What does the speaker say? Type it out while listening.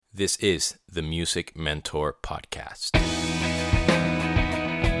This is the Music Mentor Podcast.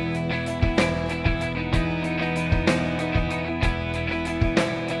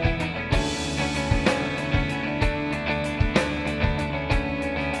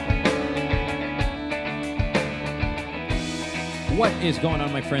 What is going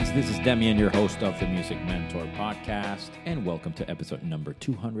on, my friends? This is Demian, your host of the Music Mentor Podcast, and welcome to episode number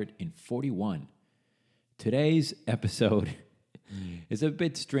 241. Today's episode is a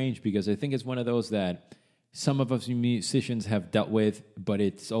bit strange because I think it's one of those that some of us musicians have dealt with, but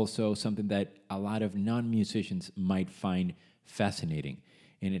it's also something that a lot of non-musicians might find fascinating.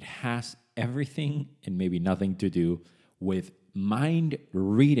 And it has everything and maybe nothing to do with mind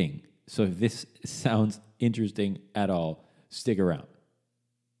reading. So if this sounds interesting at all, stick around.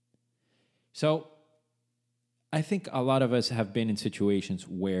 So I think a lot of us have been in situations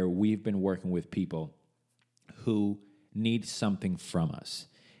where we've been working with people who need something from us.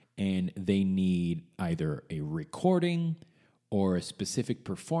 And they need either a recording or a specific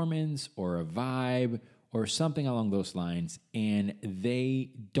performance or a vibe or something along those lines. And they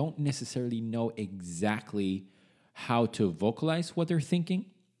don't necessarily know exactly how to vocalize what they're thinking.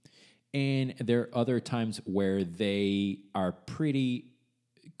 And there are other times where they are pretty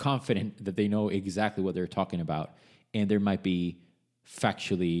confident that they know exactly what they're talking about. And there might be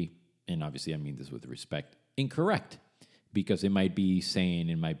factually, and obviously I mean this with respect, incorrect. Because it might be saying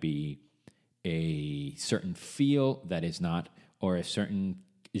it might be a certain feel that is not, or a certain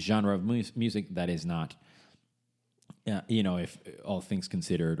genre of music that is not. If all things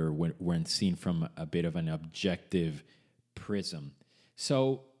considered or when seen from a bit of an objective prism.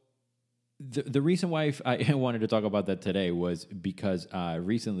 So the reason why I wanted to talk about that today was because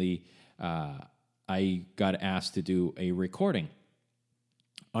recently I got asked to do a recording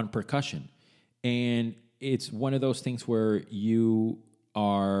on percussion. And it's one of those things where you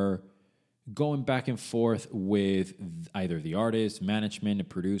are going back and forth with either the artist, management, a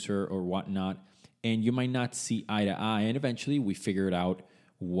producer, or whatnot, and you might not see eye to eye, and eventually we figured out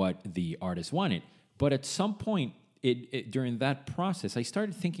what the artist wanted. But at some point during that process, I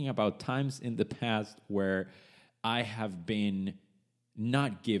started thinking about times in the past where I have been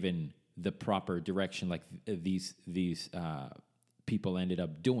not given the proper direction like these people ended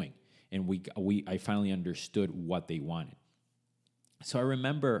up doing. And I finally understood what they wanted. So I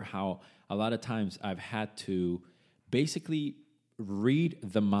remember how a lot of times I've had to basically read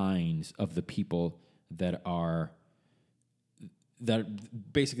the minds of the people that are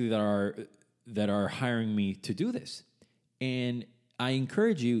hiring me to do this. And I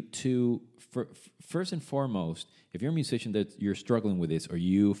encourage you to, first and foremost, if you're a musician that you're struggling with this, or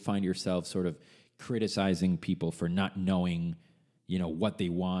you find yourself sort of criticizing people for not knowing what they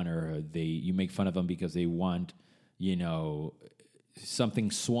want, or you make fun of them because they want,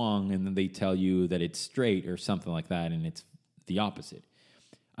 something swung, and then they tell you that it's straight or something like that, and it's the opposite.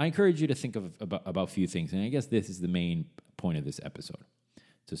 I encourage you to think about a few things, and I guess this is the main point of this episode,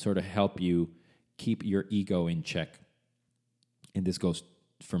 to sort of help you keep your ego in check, and this goes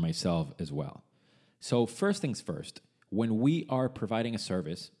for myself as well. So first things first, when we are providing a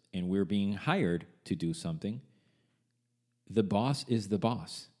service and we're being hired to do something, the boss is the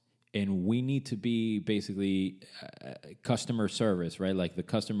boss, and we need to be basically customer service, right? Like the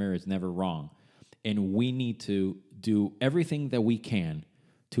customer is never wrong, and we need to do everything that we can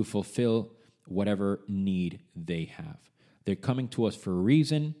to fulfill whatever need they have. They're coming to us for a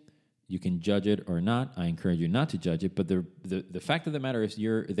reason. You can judge it or not. I encourage you not to judge it, but the fact of the matter is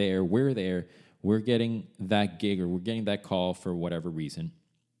you're there, we're getting that gig or we're getting that call for whatever reason,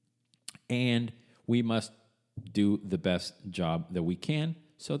 and we must do the best job that we can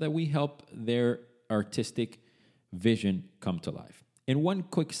so that we help their artistic vision come to life. And one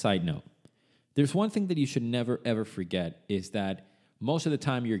quick side note, there's one thing that you should never, ever forget is that most of the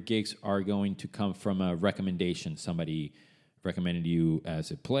time your gigs are going to come from a recommendation. Somebody recommended you as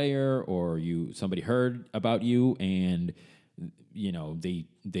a player, or somebody heard about you and they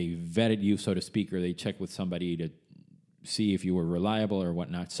vetted you, so to speak, or they checked with somebody to see if you were reliable or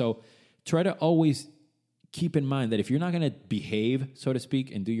whatnot. So try to always keep in mind that if you're not going to behave, so to speak,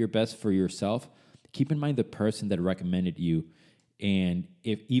 and do your best for yourself, keep in mind the person that recommended you. And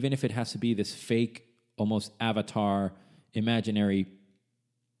even if it has to be this fake, almost avatar, imaginary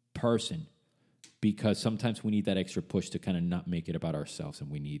person, because sometimes we need that extra push to kind of not make it about ourselves,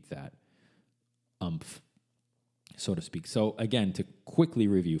 and we need that oomph, so to speak. So again, to quickly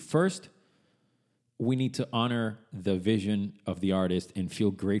review, first, we need to honor the vision of the artist and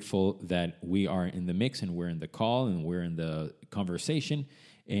feel grateful that we are in the mix and we're in the call and we're in the conversation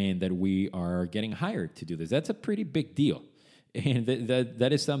and that we are getting hired to do this. That's a pretty big deal. And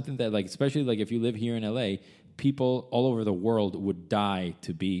that is something that, like, especially like if you live here in LA, people all over the world would die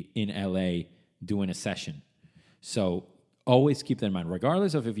to be in LA doing a session. So always keep that in mind.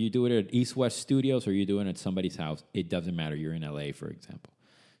 Regardless of if you do it at East West Studios or you're doing it at somebody's house, it doesn't matter. You're in LA, for example.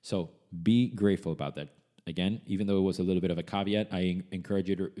 So be grateful about that. Again, even though it was a little bit of a caveat, I encourage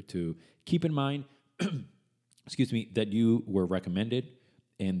you to keep in mind, excuse me, that you were recommended,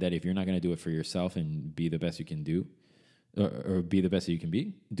 and that if you're not going to do it for yourself and be the best you can do, or be the best that you can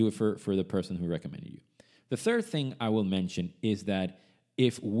be, do it for the person who recommended you. The third thing I will mention is that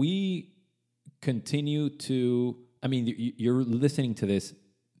if we continue to, I mean, you're listening to this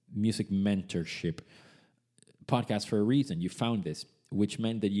music mentorship podcast for a reason. You found this, which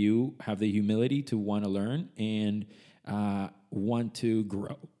meant that you have the humility to want to learn and want to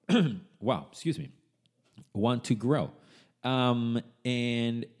grow. Wow, excuse me. Want to grow.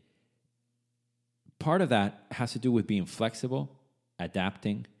 And part of that has to do with being flexible,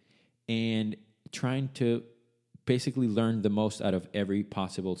 adapting, and trying to basically learn the most out of every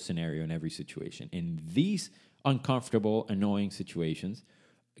possible scenario in every situation. And these uncomfortable, annoying situations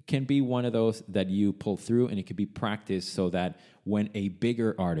can be one of those that you pull through, and it can be practiced so that when a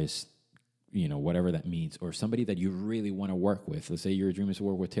bigger artist, you know, whatever that means, or somebody that you really want to work with, let's say your dream is to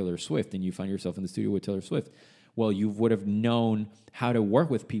work with Taylor Swift and you find yourself in the studio with Taylor Swift, well, you would have known how to work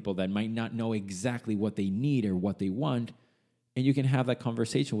with people that might not know exactly what they need or what they want, and you can have that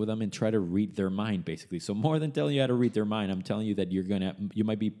conversation with them and try to read their mind, basically. So more than telling you how to read their mind, I'm telling you that you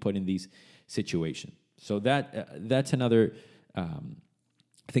might be put in these situations. So that's another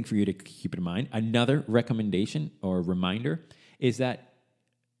thing for you to keep in mind. Another recommendation or reminder is that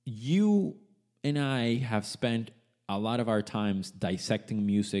you and I have spent a lot of our times dissecting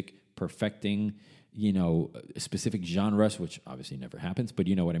music, perfecting, you know, specific genres, which obviously never happens, but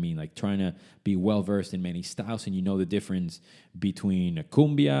you know what I mean, like trying to be well-versed in many styles, and you know the difference between a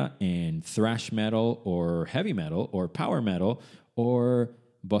cumbia and thrash metal or heavy metal or power metal or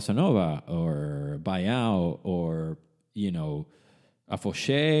bossa nova or baião or, you know,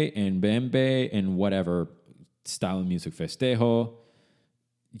 afoxé and bembe and whatever style of music, festejo,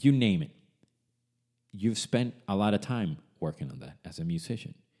 you name it. You've spent a lot of time working on that as a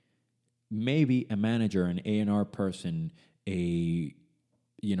musician. Maybe a manager, an A&R person, a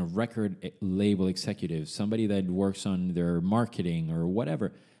record label executive, somebody that works on their marketing or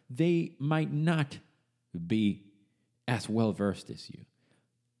whatever, they might not be as well versed as you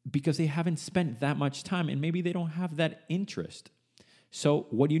because they haven't spent that much time, and maybe they don't have that interest. So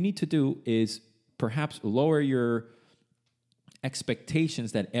what you need to do is perhaps lower your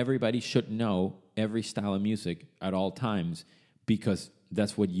expectations that everybody should know every style of music at all times, because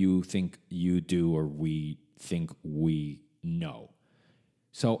that's what you think you do or we think we know.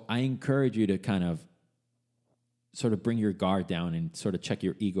 So I encourage you to kind of sort of bring your guard down and sort of check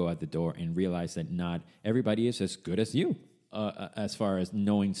your ego at the door and realize that not everybody is as good as you as far as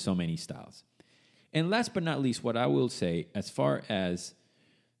knowing so many styles. And last but not least, what I will say as far as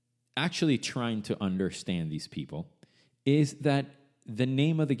actually trying to understand these people is that the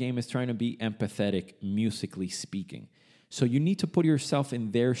name of the game is trying to be empathetic, musically speaking. So you need to put yourself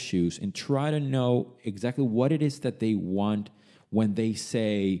in their shoes and try to know exactly what it is that they want when they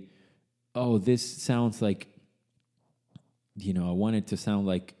say, oh, this sounds like, you know, I want it to sound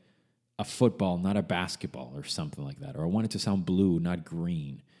like a football, not a basketball or something like that. Or I want it to sound blue, not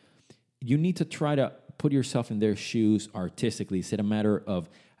green. You need to try to put yourself in their shoes artistically. Is it a matter of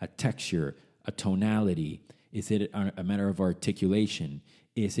a texture, a tonality? Is it a matter of articulation?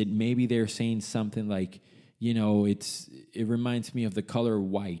 Is it maybe they're saying something like, you know, it reminds me of the color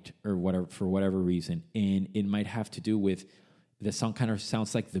white or whatever, for whatever reason. And it might have to do with the song kind of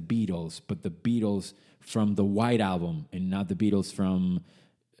sounds like the Beatles, but the Beatles from the White Album and not the Beatles from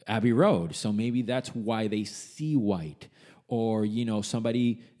Abbey Road. So maybe that's why they see white. Or, you know,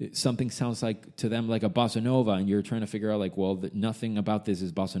 something sounds like to them like a bossa nova, and you're trying to figure out like, well, nothing about this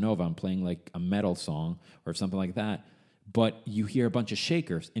is bossa nova. I'm playing like a metal song or something like that. But you hear a bunch of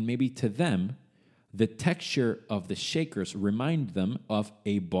shakers, and maybe to them, the texture of the shakers remind them of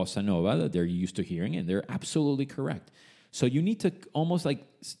a bossa nova that they're used to hearing, and they're absolutely correct. So you need to almost like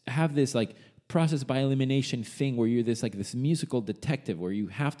have this like process by elimination thing where you're this musical detective where you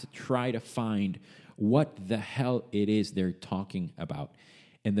have to try to find what the hell it is they're talking about.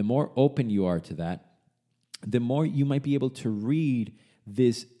 And the more open you are to that, the more you might be able to read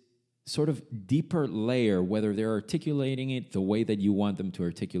this sort of deeper layer, whether they're articulating it the way that you want them to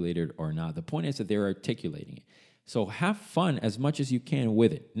articulate it or not. The point is that they're articulating it. So have fun as much as you can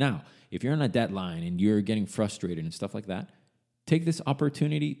with it. Now, if you're on a deadline and you're getting frustrated and stuff like that, take this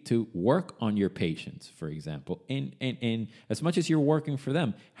opportunity to work on your patients, for example. And as much as you're working for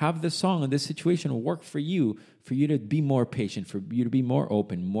them, have the song and this situation work for you to be more patient, for you to be more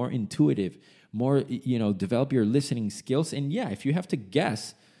open, more intuitive, more, develop your listening skills. And yeah, if you have to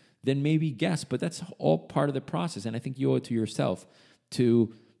guess, then maybe guess, but that's all part of the process. And I think you owe it to yourself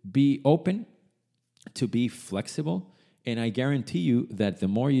to be open, to be flexible. And I guarantee you that the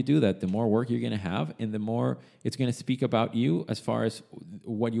more you do that, the more work you're going to have, and the more it's going to speak about you as far as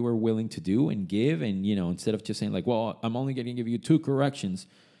what you are willing to do and give. And, instead of just saying like, well, I'm only going to give you 2 corrections,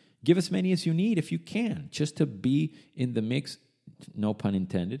 give as many as you need if you can, just to be in the mix, no pun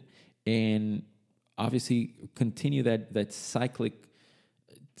intended. And obviously continue that cyclic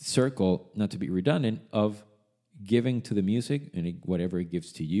circle, not to be redundant, of giving to the music and whatever it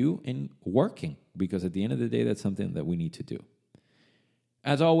gives to you, and working, because at the end of the day, that's something that we need to do.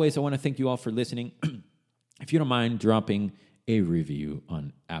 As always, I want to thank you all for listening. If you don't mind dropping a review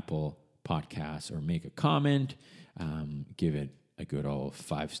on Apple Podcasts, or make a comment, give it a good old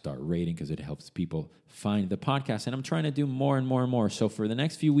 5-star rating, because it helps people find the podcast. And I'm trying to do more and more and more. So for the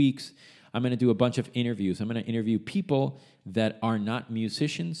next few weeks, I'm going to do a bunch of interviews. I'm going to interview people that are not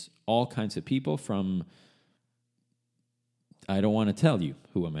musicians, all kinds of people from... I don't want to tell you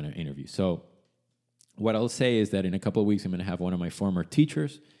who I'm going to interview. So what I'll say is that in a couple of weeks, I'm going to have one of my former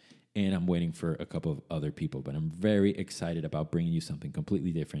teachers, and I'm waiting for a couple of other people. But I'm very excited about bringing you something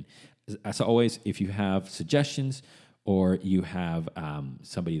completely different. As always, if you have suggestions, or you have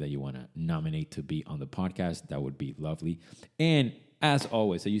somebody that you want to nominate to be on the podcast, that would be lovely. And as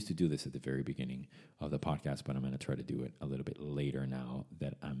always, I used to do this at the very beginning of the podcast, but I'm going to try to do it a little bit later now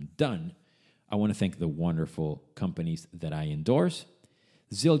that I'm done. I want to thank the wonderful companies that I endorse: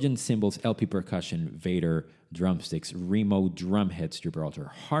 Zildjian Cymbals, LP Percussion, Vader Drumsticks, Remo Drumheads,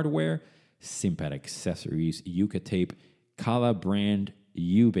 Gibraltar Hardware, Simpat Accessories, Yucca Tape, Kala Brand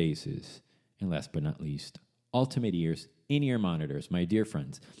U-Basses, and last but not least, Ultimate Ears in-ear monitors, my dear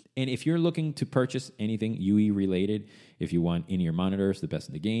friends. And if you're looking to purchase anything UE related, if you want in-ear monitors, the best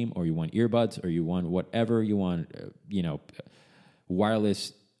in the game, or you want earbuds, or you want whatever you want,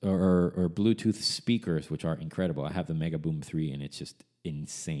 wireless or Bluetooth speakers, which are incredible. I have the Mega Boom 3, and it's just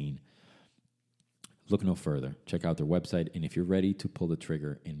insane. Look no further. Check out their website, and if you're ready to pull the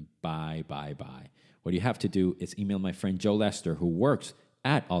trigger and buy, what you have to do is email my friend Joe Lester, who works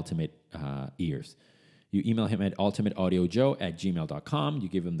at Ultimate Ears. You email him at ultimateaudiojoe@gmail.com. You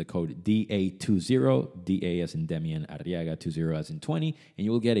give him the code DA20, DA as in Demian Arriaga, 20 as in 20, and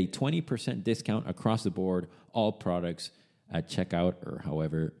you will get a 20% discount across the board, all products at checkout, or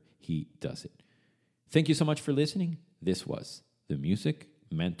however he does it. Thank you so much for listening. This was the Music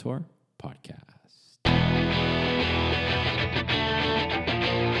Mentor Podcast.